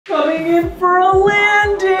Coming in for a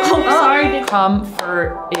landing. Oh, sorry.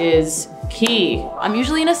 Comfort is key. I'm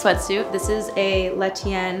usually in a sweatsuit. This is a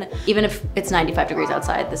Letienne. Even if it's 95 degrees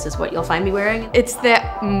outside, this is what you'll find me wearing. It's the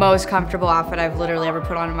most comfortable outfit I've literally ever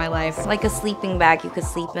put on in my life. It's like a sleeping bag. You could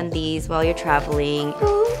sleep in these while you're traveling.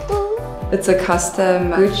 It's a custom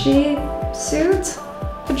Gucci suit.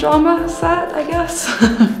 Pajama set, I guess.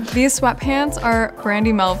 These sweatpants are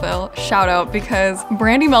Brandy Melville, shout out, because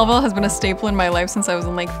Brandy Melville has been a staple in my life since I was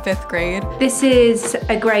in like 5th grade. This is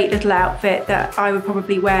a great little outfit that I would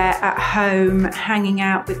probably wear at home, hanging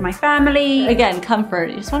out with my family. Again,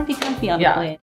 comfort. You just want to be comfy on the plane.